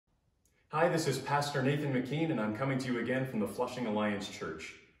Hi, this is Pastor Nathan McKean, and I'm coming to you again from the Flushing Alliance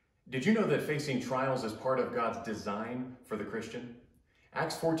Church. Did you know that facing trials is part of God's design for the Christian?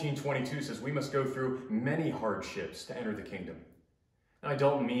 Acts 14:22 says we must go through many hardships to enter the kingdom. Now, I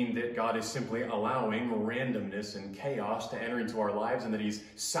don't mean that God is simply allowing randomness and chaos to enter into our lives and that he's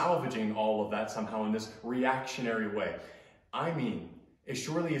salvaging all of that somehow in this reactionary way. I mean, as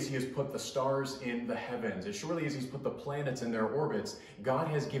surely as he has put the stars in the heavens, as surely as he's put the planets in their orbits, God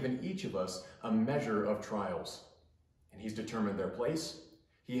has given each of us a measure of trials. And he's determined their place,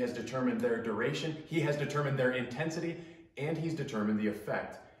 he has determined their duration, he has determined their intensity, and he's determined the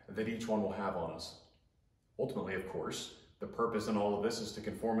effect that each one will have on us. Ultimately, of course, the purpose in all of this is to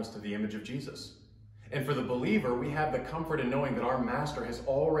conform us to the image of Jesus. And for the believer, we have the comfort in knowing that our Master has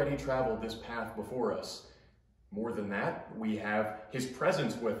already traveled this path before us. More than that, we have his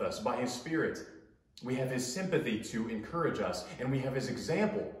presence with us by his Spirit. We have his sympathy to encourage us, and we have his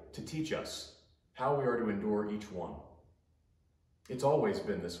example to teach us how we are to endure each one. It's always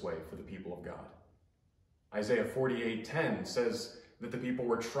been this way for the people of God. Isaiah 48:10 says that the people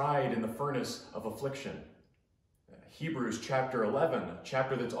were tried in the furnace of affliction. Hebrews chapter 11, a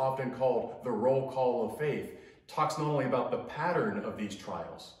chapter that's often called the roll call of faith, talks not only about the pattern of these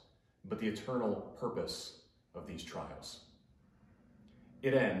trials, but the eternal purpose of these trials.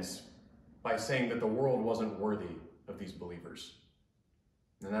 It ends by saying that the world wasn't worthy of these believers.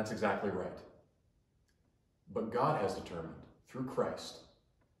 And that's exactly right. But God has determined, through Christ,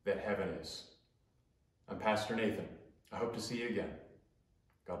 that heaven is. I'm Pastor Nathan. I hope to see you again.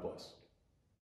 God bless.